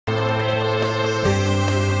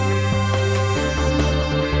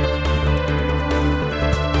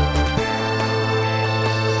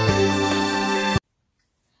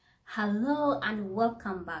Hello and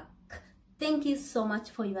welcome back. Thank you so much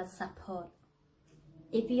for your support.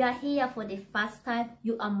 If you are here for the first time,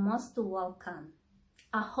 you are most welcome.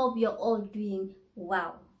 I hope you're all doing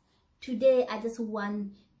well. Today, I just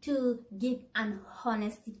want to give an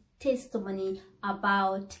honest testimony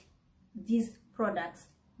about these products,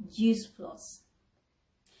 JuicePlus.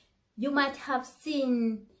 You might have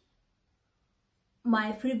seen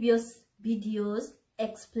my previous videos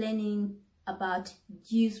explaining about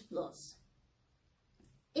JuicePlus.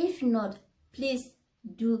 If not, please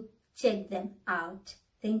do check them out.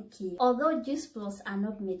 Thank you. Although JuicePlus are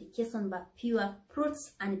not medication but pure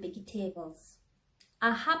fruits and vegetables,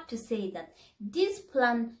 I have to say that these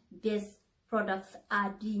plant-based products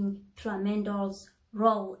are doing tremendous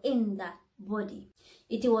role in the body.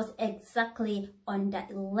 It was exactly on the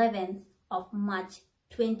 11th of March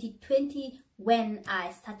 2020 when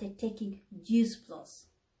I started taking JuicePlus.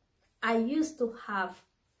 I used to have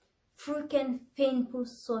frequent painful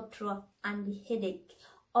sore throat and headache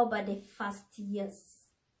over the first years,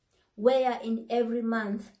 where in every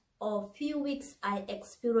month or few weeks I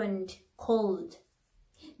experienced cold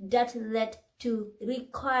that led to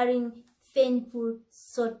recurring painful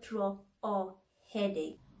sore throat or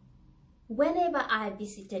headache. Whenever I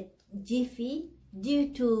visited GP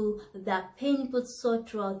due to the painful sore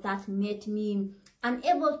throat that made me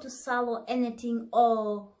unable to swallow anything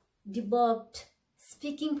or developed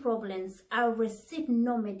speaking problems, I received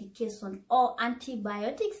no medication or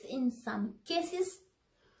antibiotics in some cases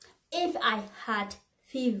if I had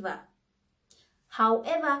fever.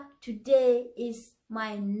 However, today is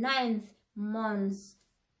my 9th month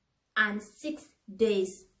and 6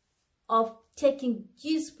 days of taking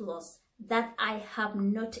JuicePlus that I have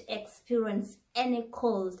not experienced any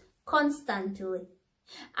cold constantly,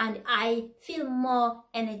 and I feel more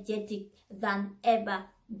energetic than ever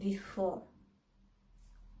before.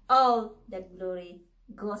 All the glory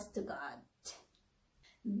goes to God.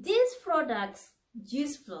 These products,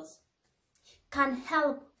 JuicePlus, can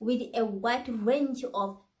help with a wide range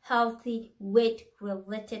of healthy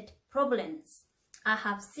weight-related problems. I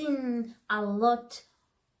have seen a lot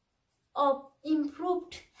of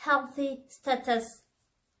improved healthy status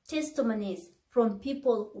testimonies from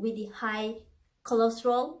people with high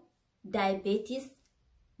cholesterol, diabetes,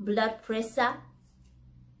 blood pressure,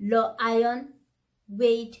 low iron,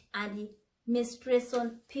 weight, and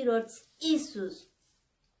menstruation periods issues,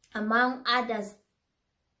 among others,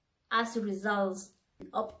 as a result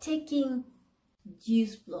of taking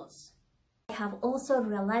JuicePlus. I have also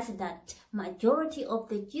realized that majority of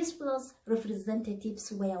the JuicePlus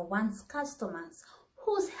representatives were once customers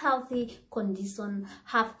whose healthy condition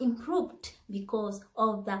have improved because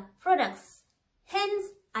of the products. Hence,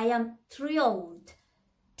 I am thrilled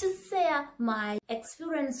to share my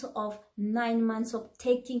experience of 9 months of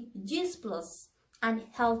taking JuicePlus and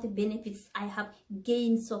health benefits I have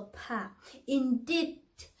gained so far. Indeed,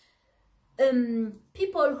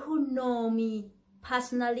 people who know me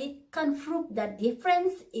personally can prove the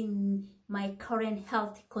difference in my current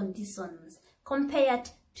health conditions compared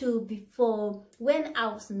to before when I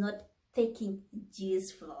was not taking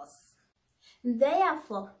JuicePlus.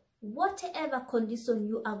 Therefore, whatever condition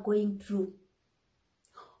you are going through,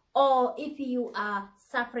 or if you are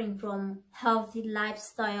suffering from healthy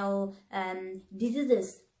lifestyle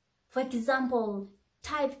diseases, for example,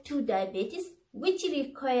 type 2 diabetes, which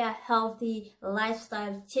require healthy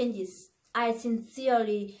lifestyle changes, I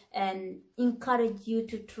sincerely encourage you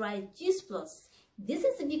to try JuicePlus. This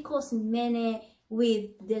is because many with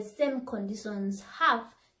the same conditions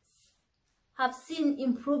have seen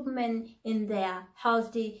improvement in their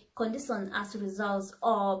healthy condition as a result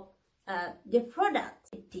of the product.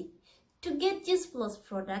 To get JuicePlus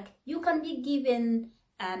product, you can be given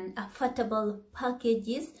affordable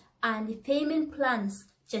packages and payment plans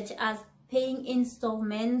such as paying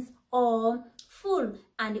installments or full,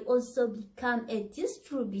 and also become a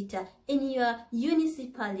distributor in your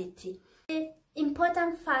municipality. The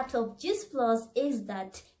important part of JuicePlus is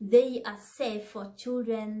that they are safe for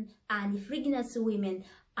children and pregnant women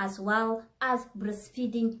as well as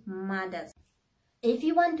breastfeeding mothers. If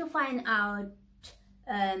you want to find out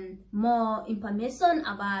more information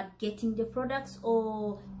about getting the products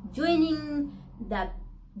or joining the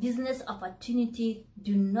business opportunity,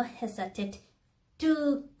 do not hesitate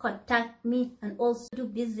to contact me, and also to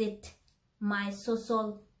visit my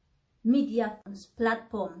social media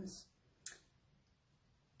platforms.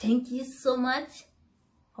 Thank you so much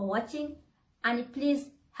for watching, and please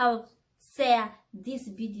help share this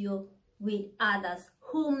video with others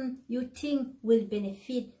whom you think will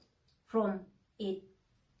benefit from it.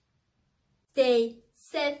 Stay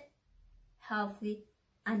safe, healthy,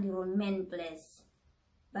 and remain blessed.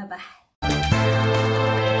 Bye bye.